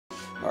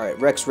Alright,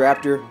 Rex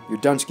Raptor, you're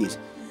Dunskies.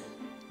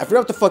 I forgot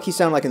what the fuck he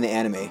sounded like in the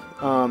anime.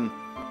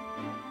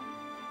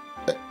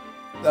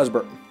 That was a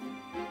burp.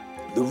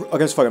 I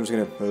guess fuck, I'm just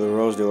gonna... The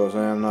Rose Dealers,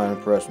 I am not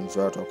impressed with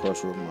Raptor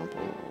Crush.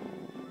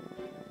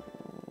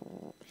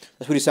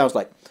 That's what he sounds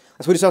like.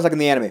 That's what he sounds like in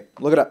the anime.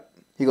 Look it up.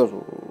 He goes...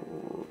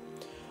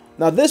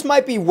 Now this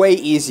might be way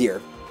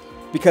easier,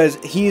 because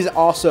he's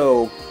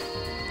also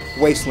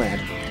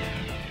Wasteland.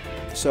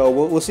 So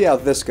we'll see how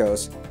this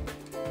goes.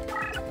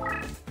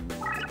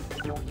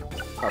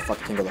 Oh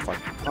fuck, I can't go the fuck.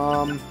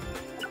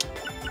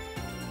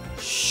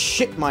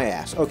 Shit my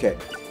ass. Okay.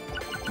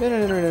 No.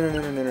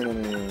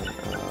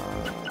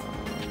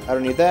 I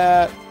don't need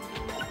that.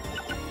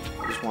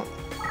 I just want...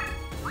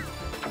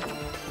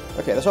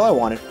 Okay, that's all I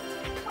wanted.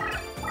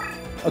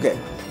 Okay,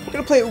 we're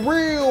gonna play it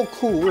real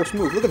cool, real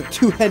smooth. Look at the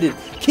two-headed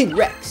King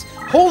Rex.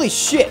 Holy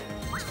shit!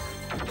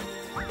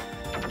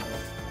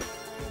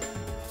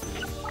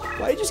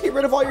 Why did you just get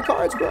rid of all your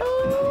cards, bro?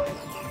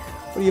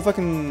 What are you,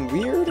 fucking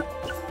weird?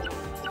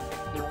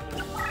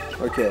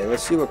 Okay,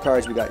 let's see what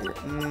cards we got here.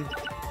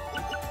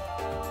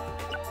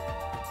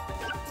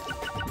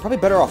 Probably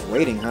better off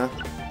waiting, huh?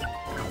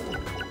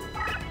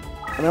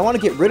 I mean, I want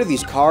to get rid of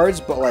these cards,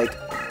 but like,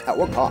 at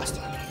what cost?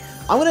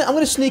 I'm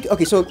gonna sneak.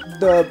 Okay, so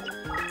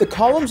the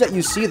columns that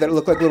you see that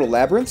look like little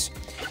labyrinths,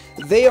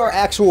 they are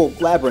actual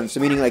labyrinths,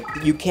 meaning like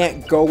you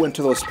can't go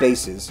into those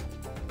spaces.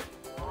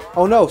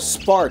 Oh no,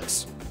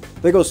 sparks!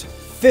 There goes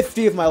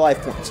 50 of my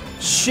life points.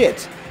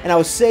 Shit! And I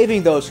was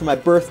saving those for my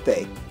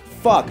birthday.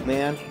 Fuck,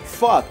 man.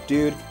 Fuck,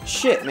 dude.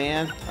 Shit,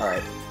 man.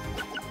 Alright.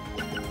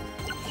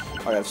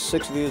 I have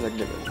 6 of these. I can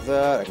get rid of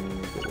that. I can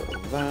get rid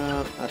of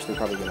that. Actually,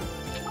 probably gonna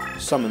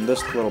summon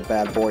this little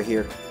bad boy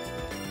here,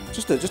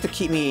 just to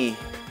keep me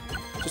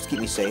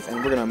safe.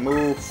 And we're gonna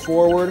move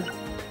forward.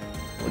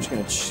 We're just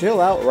gonna chill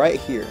out right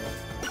here.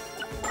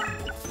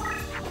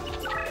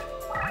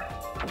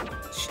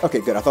 Okay,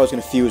 good. I thought I was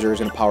gonna fuse or I was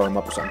gonna power him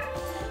up or something.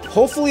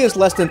 Hopefully, it's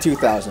less than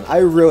 2,000. I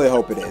really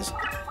hope it is.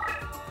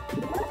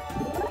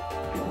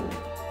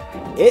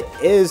 It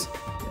is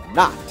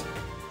not.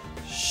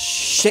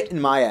 Shit in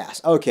my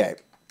ass. Okay.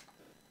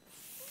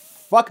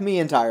 Fuck me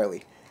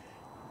entirely.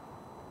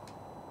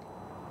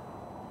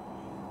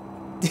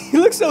 He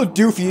looks so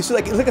doofy. It's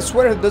like a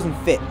sweater that doesn't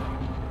fit.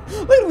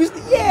 Look at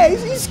him. Yeah,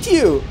 he's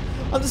cute.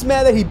 I'm just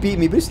mad that he beat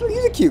me, but he's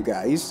a cute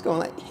guy. He's just going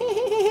like,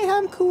 hey,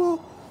 I'm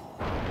cool.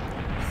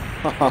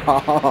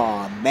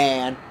 Oh,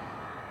 man.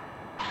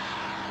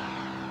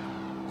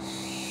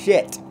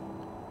 Shit.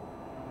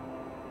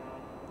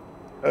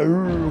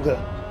 There's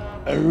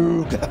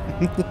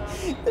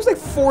like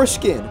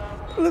foreskin.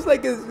 It looks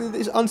like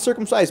this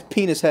uncircumcised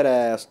penis head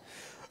ass.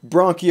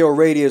 Bronchio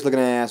radius looking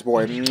ass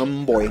boy.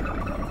 Boy.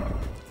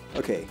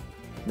 Okay.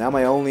 Now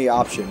my only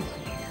option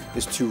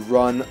is to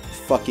run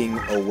fucking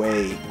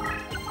away.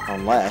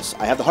 Unless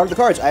I have the heart of the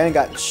cards. I ain't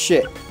got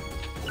shit.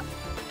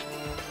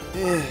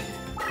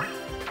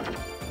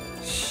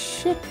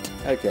 Shit.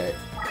 Okay.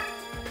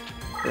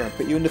 We're gonna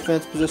put you in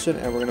defense position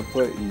and we're gonna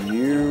put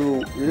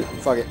you...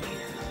 Fuck it.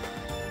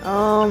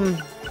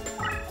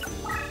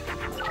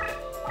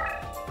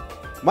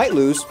 Might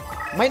lose,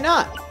 might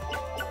not.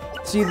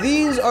 See,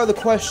 these are the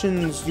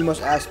questions you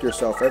must ask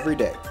yourself every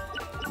day.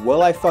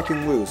 Will I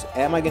fucking lose?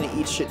 Am I gonna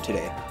eat shit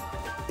today?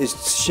 Is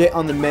shit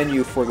on the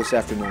menu for this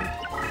afternoon?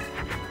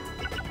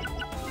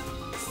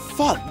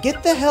 Fuck,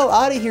 get the hell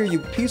out of here, you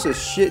piece of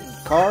shit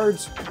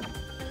cards.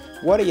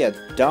 What are you,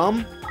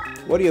 dumb?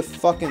 What are you,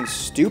 fucking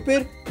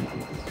stupid?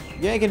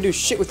 You ain't gonna do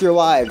shit with your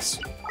lives.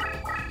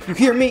 You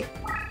hear me?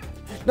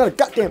 Not a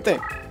goddamn thing.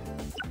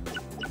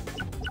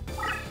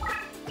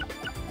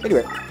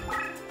 Anyway.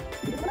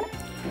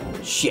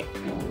 Shit.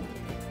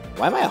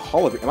 Why am I a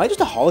hologram? Am I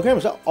just a hologram?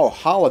 Is that, oh,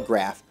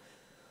 holograph.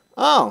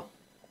 Oh.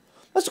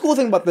 That's the cool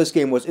thing about this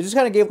game was it just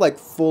kind of gave like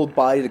full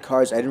body to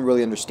cards I didn't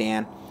really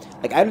understand.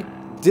 Like I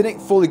didn't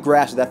fully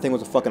grasp that thing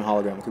was a fucking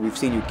hologram because we've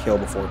seen you kill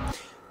before.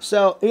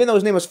 So even though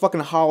his name was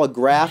fucking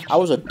Holograph, I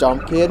was a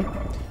dumb kid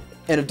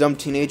and a dumb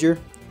teenager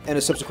and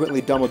a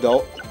subsequently dumb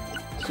adult.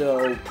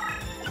 So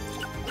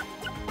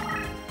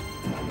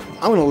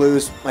I'm gonna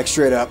lose, like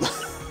straight up.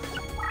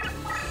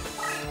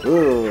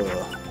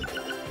 Ugh.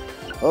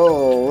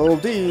 Oh, little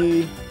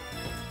D.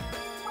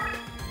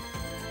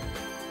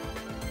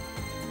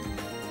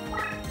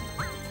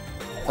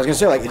 I was gonna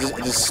say, like, it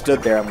just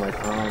stood there. I'm like,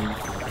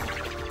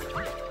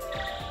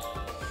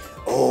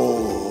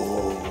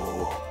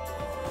 oh,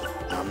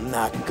 I'm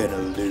not gonna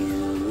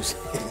lose.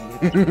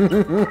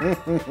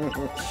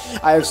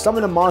 I have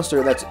summoned a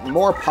monster that's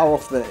more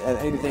powerful than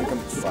anything.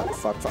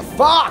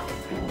 Fuck!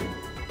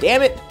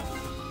 Damn it!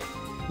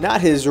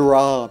 Not his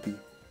Robbie.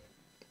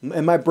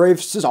 And my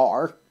brave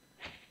Cesar.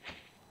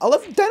 I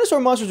love dinosaur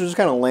monsters are just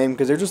kind of lame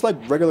because they're just like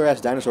regular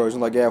ass dinosaurs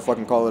and like, yeah,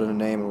 fucking call it a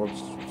name.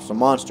 It's a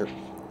monster.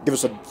 Give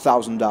us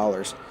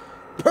 $1,000.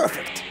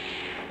 Perfect.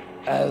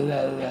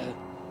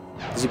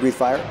 Does he breathe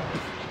fire?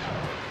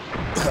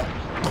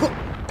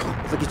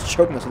 It's like he's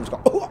choking us and he's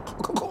going.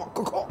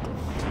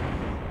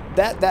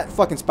 That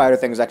fucking spider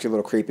thing is actually a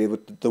little creepy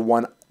with the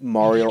one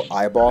Mario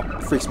eyeball.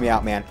 Freaks me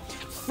out, man.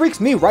 Freaks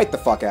me right the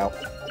fuck out.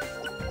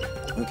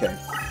 Okay.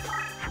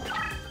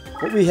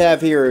 What we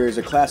have here is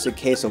a classic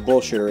case of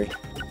bullshittery.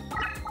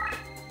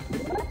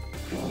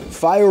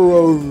 Fire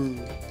road.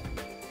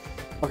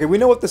 Okay, we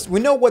know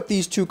what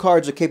these two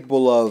cards are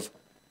capable of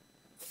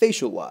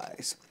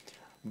facial-wise.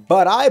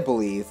 But I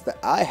believe that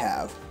I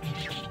have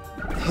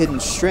hidden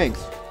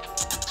strength.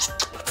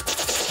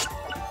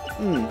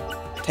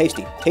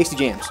 Tasty. Tasty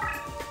jams.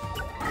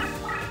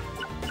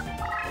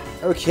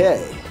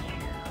 Okay.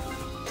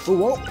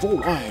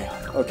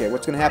 Okay,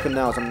 what's gonna happen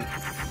now is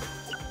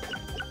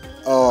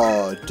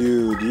Oh,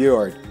 dude, you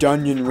are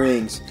Dunyan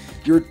Rings.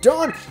 You're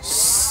done!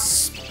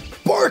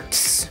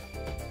 Sparks!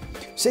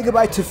 Say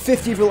goodbye to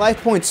 50 of your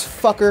life points,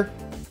 fucker.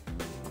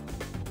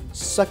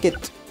 Suck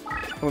it.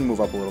 I'm gonna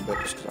move up a little bit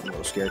just because I'm a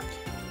little scared.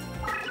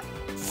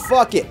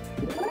 Fuck it!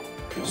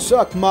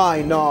 Suck my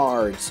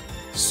nards!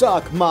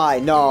 Suck my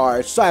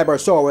nards!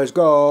 Cybersaurus,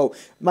 go!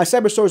 My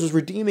Cybersaurus was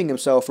redeeming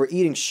himself for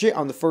eating shit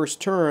on the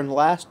first turn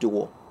last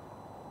duel.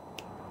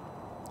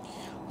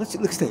 Let's see.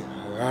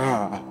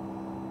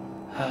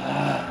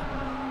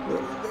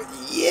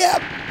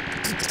 Yep!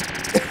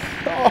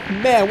 Oh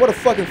man, what a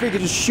fucking freak, it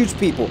just shoots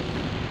people.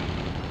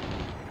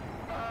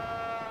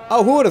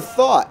 Oh, who would have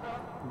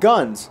thought?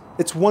 Guns.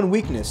 It's one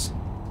weakness.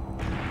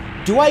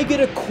 Do I get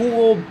a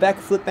cool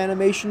backflip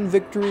animation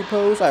victory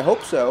pose? I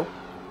hope so.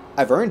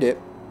 I've earned it.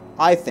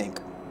 I think.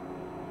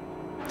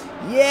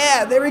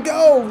 Yeah, there he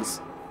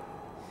goes!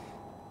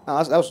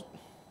 Oh, that was...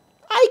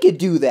 I could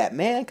do that,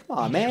 man. Come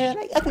on, man.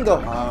 I can go...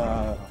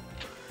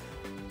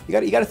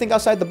 You gotta think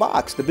outside the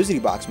box. The busy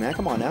box, man.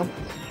 Come on now.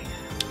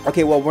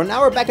 Okay, well, now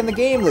we're back in the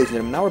game, ladies and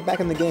gentlemen. Now we're back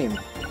in the game.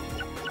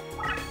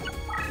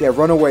 Yeah,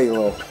 run away,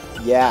 little...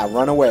 Yeah,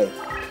 run away.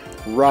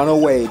 Run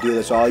away, dude.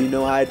 That's all you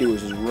know how to do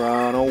is just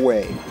run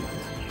away.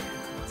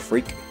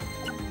 Freak.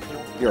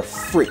 You're a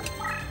freak.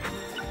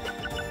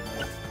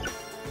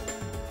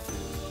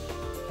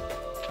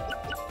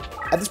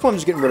 At this point, I'm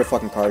just getting rid of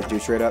fucking cards,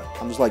 dude, straight up.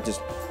 I'm just like, you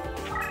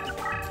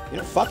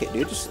know, fuck it,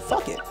 dude. Just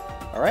fuck it.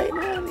 Alright,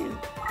 man?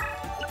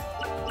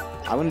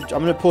 I mean, I'm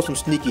gonna pull some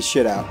sneaky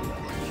shit out.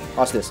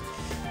 Watch this.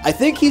 I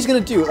think he's gonna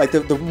do, like,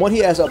 the one he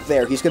has up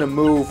there, he's gonna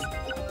move...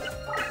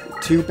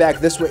 two back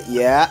this way.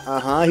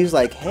 Yeah, He's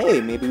like,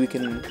 hey, maybe we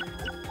can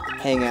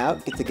hang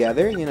out, get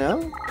together, you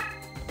know?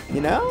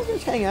 You know?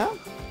 Just hang out.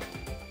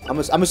 I'm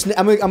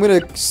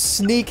gonna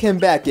sneak him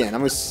back in. I'm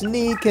gonna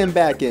sneak him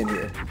back in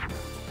here.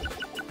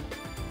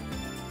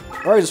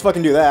 Alright, just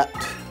fucking do that.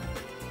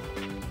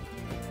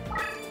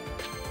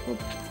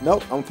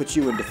 Nope, I'm gonna put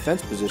you in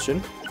defense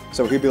position.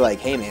 So he'll be like,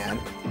 hey, man.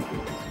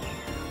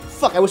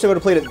 Fuck, I wish I would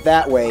have played it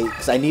that way,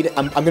 because I need it.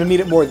 I'm gonna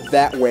need it more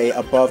that way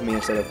above me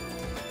instead of...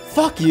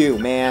 Fuck you,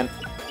 man.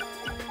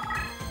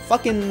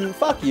 Fucking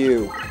fuck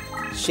you.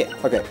 Shit.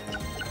 Okay.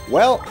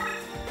 Well,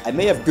 I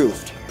may have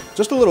goofed.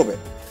 Just a little bit.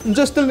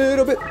 Just a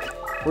little bit.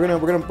 We're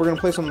gonna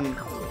play some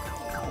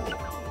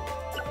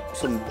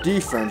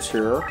defense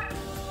here.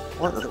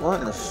 We're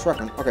in a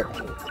second. Okay.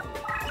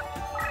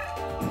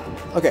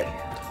 Okay.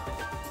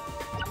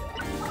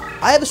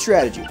 I have a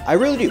strategy. I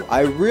really do.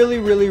 I really,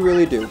 really,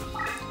 really do.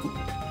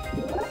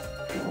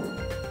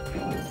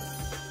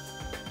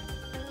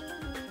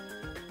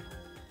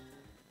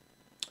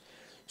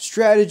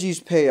 Strategies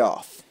pay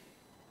off.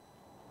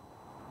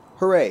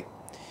 Hooray.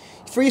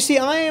 For you see,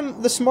 I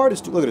am the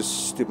smartest. Look at this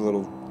stupid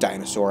little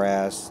dinosaur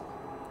ass.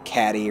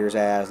 Cat ears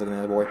ass. Look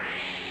at that boy.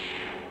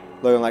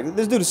 Looking like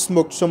this dude has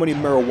smoked so many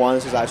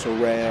marijuana, his eyes so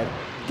red.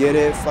 Get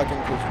it? Fucking.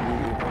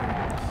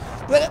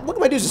 Look at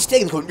my dude's just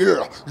standing going,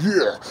 yeah.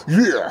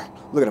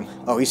 Look at him.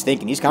 Oh, he's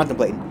thinking. He's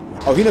contemplating.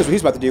 Oh, he knows what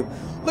he's about to do.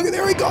 Look at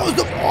there he goes.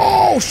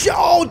 Oh,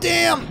 oh,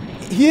 damn.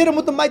 He hit him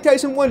with the Mike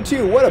Tyson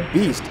 1-2. What a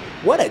beast.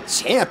 What a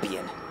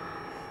champion.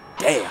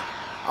 Damn,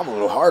 I'm a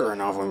little harder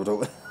now.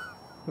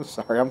 I'm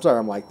sorry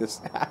I'm like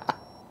this.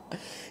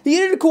 He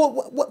did a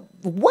cool.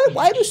 What?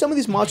 Why do some of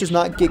these monsters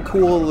not get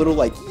cool little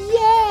like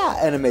yeah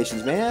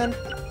animations, man?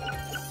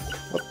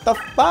 What the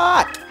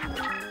fuck?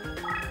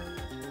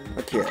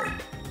 Okay,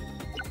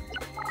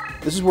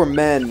 this is where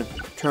men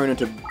turn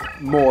into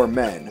more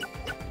men.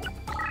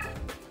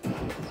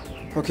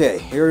 Okay,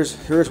 here's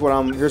what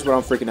I'm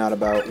freaking out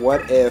about.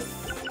 What if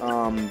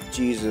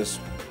Jesus?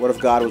 What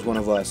if God was one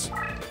of us?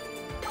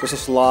 Just a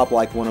slob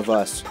like one of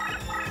us.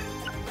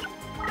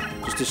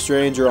 Just a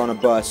stranger on a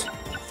bus,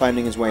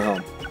 finding his way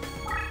home.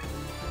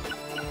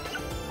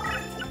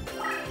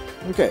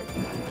 Okay.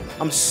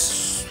 I'm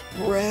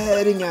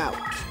spreading out.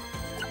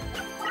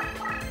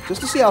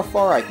 Just to see how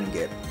far I can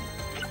get.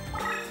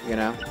 You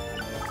know?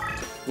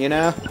 You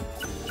know?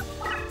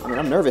 I mean,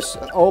 I'm nervous.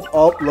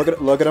 Oh, look at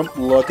him. Look at him.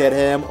 Look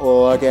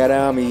at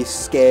him. He's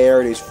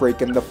scared. He's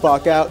freaking the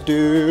fuck out,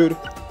 dude.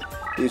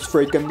 He's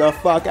freaking the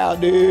fuck out,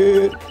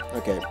 dude.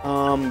 Okay,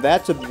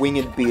 that's a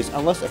winged beast.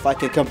 Unless if I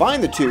can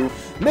combine the two,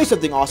 make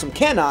something awesome.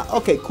 Cannot.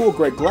 Okay, cool,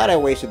 great. Glad I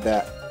wasted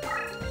that.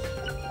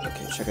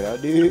 Okay, check it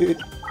out, dude.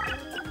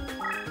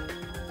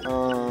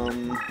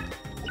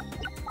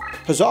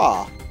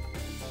 Huzzah!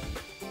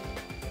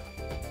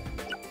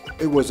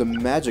 It was a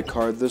magic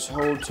card this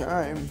whole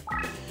time.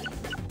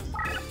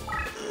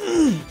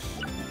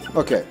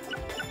 Okay.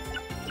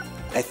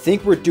 I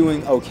think we're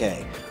doing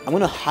okay. I'm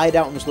gonna hide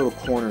out in this little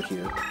corner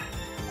here.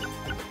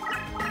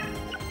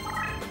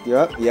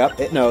 Yep,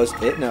 it knows,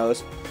 it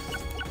knows.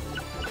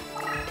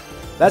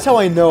 That's how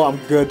I know I'm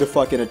good to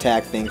fucking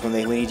attack things when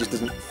he just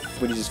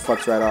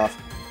fucks right off.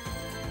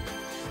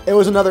 It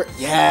was another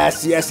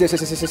yes.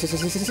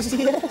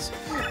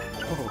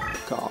 Oh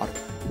god.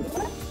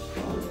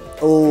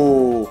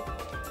 Oh.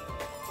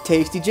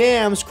 Tasty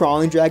Jams,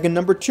 Crawling Dragon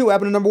number 2,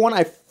 happened to number 1.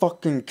 I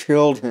fucking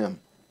killed him.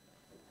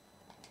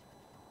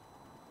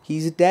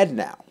 He's dead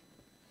now.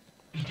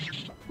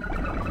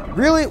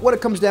 Really, what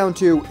it comes down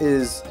to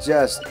is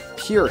just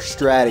pure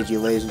strategy,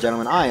 ladies and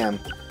gentlemen. I am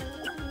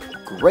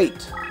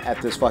great at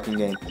this fucking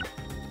game.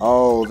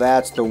 Oh,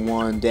 that's the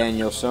one,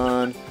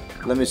 Daniel-son.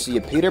 Let me see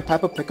you, Peter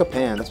Piper Pick a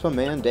Pan. That's my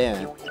man,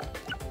 Dan.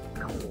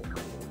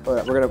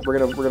 Alright, we're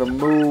gonna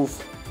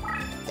move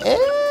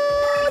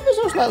ever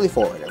so slightly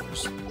forward.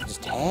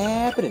 Just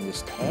tap it in,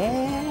 just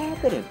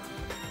tap it in.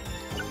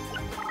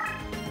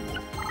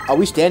 Are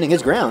we standing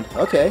his ground?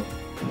 Okay.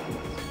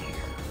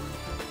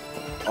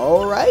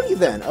 Alrighty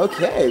then.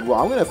 Okay, well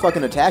I'm gonna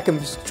fucking attack him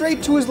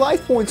straight to his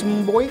life points,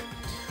 boy.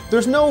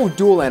 There's no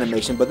duel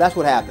animation, but that's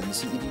what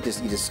happens. You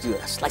just do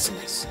a slice and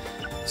dice.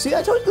 See,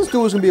 I told you this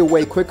duel was gonna be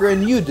way quicker,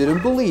 and you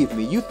didn't believe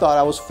me. You thought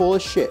I was full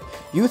of shit.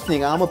 You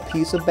think I'm a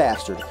piece of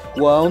bastard.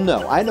 Well,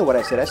 no. I know what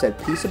I said. I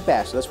said piece of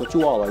bastard. That's what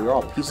you all are. You're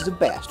all pieces of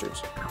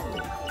bastards.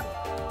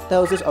 What the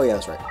hell is this? Oh yeah,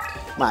 that's right.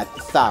 My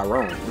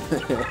Tyrone.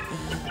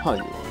 How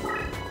you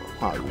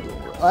doing?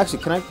 Oh,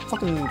 actually, can I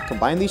fucking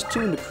combine these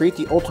two to create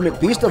the ultimate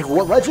beast of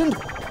what legend?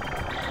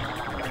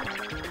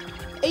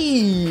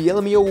 Hey,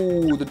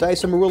 LMAO, the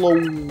Dice Amarillo,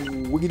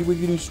 wiggity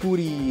wiggity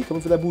swooty,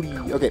 coming for that booty.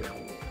 Okay.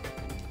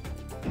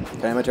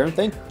 Can I have my turn?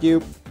 Thank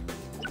you.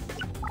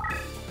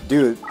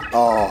 Dude,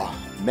 oh,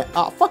 man,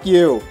 oh, fuck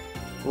you,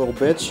 little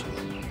bitch.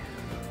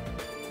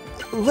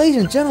 Ladies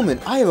and gentlemen,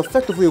 I have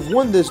effectively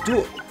won this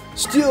duel.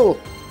 Still.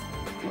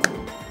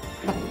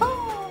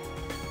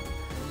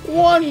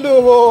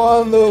 Wonderful,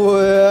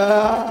 wonderful.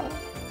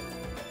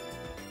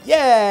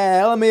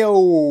 Yeah,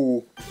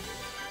 LMAO.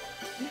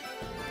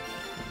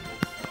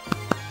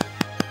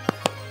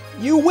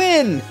 You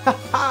win!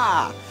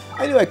 Ha!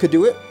 I knew I could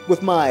do it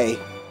with my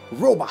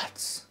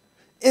robots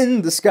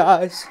in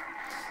disguise.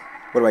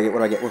 What do I get? What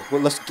do I get?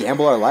 Well, let's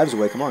gamble our lives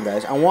away. Come on,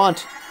 guys. I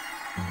want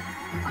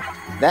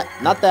that.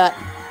 Not that.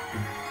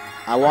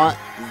 I want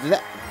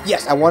that.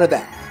 Yes, I wanted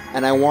that.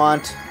 And I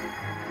want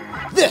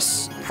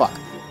this. Fuck.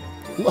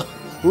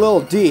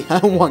 Lil D. I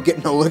don't want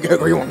getting no look at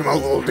you want my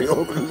little D.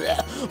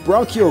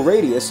 Bronchial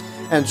Radius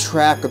and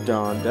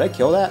Trachodon. Did I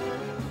kill that?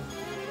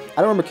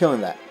 I don't remember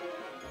killing that.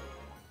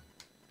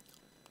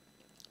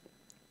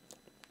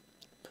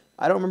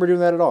 I don't remember doing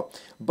that at all.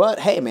 But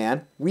hey,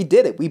 man, we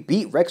did it. We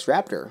beat Rex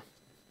Raptor.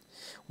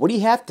 What do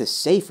you have to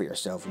say for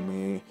yourself?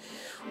 Me?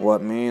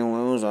 What, me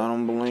lose? I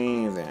don't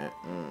believe it.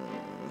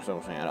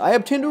 So sad. I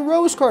obtained a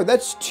Rose card.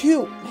 That's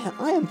 2. Man,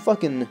 I am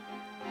fucking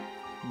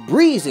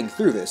breezing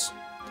through this.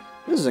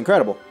 This is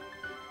incredible.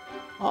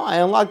 Oh, I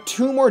unlocked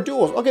 2 more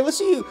duels. Okay, let's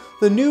see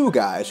the new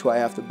guys who I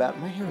have to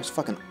battle. My hair is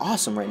fucking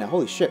awesome right now.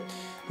 Holy shit.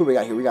 Who we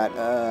got here? We got,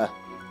 the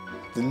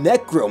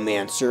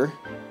Necromancer.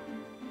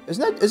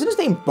 Isn't his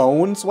name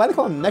Bones? Why do they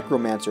call him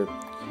Necromancer?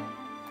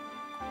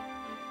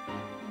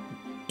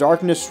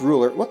 Darkness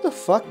Ruler. What the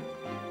fuck?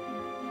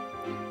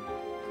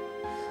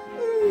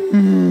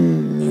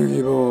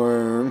 Yuki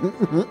boy.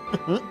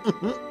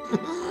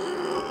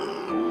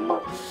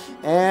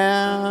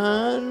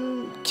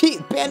 And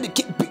Keith Bandit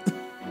Keith.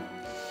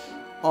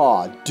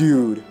 Aw,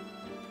 dude.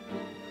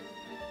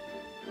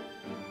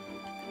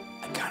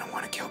 I kind of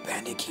want to kill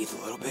Bandit Keith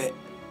a little bit.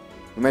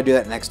 We might do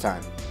that next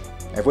time.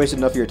 I've wasted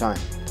enough of your time.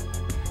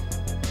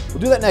 We'll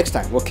do that next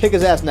time. We'll kick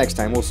his ass next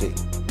time. We'll see.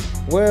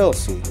 We'll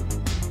see.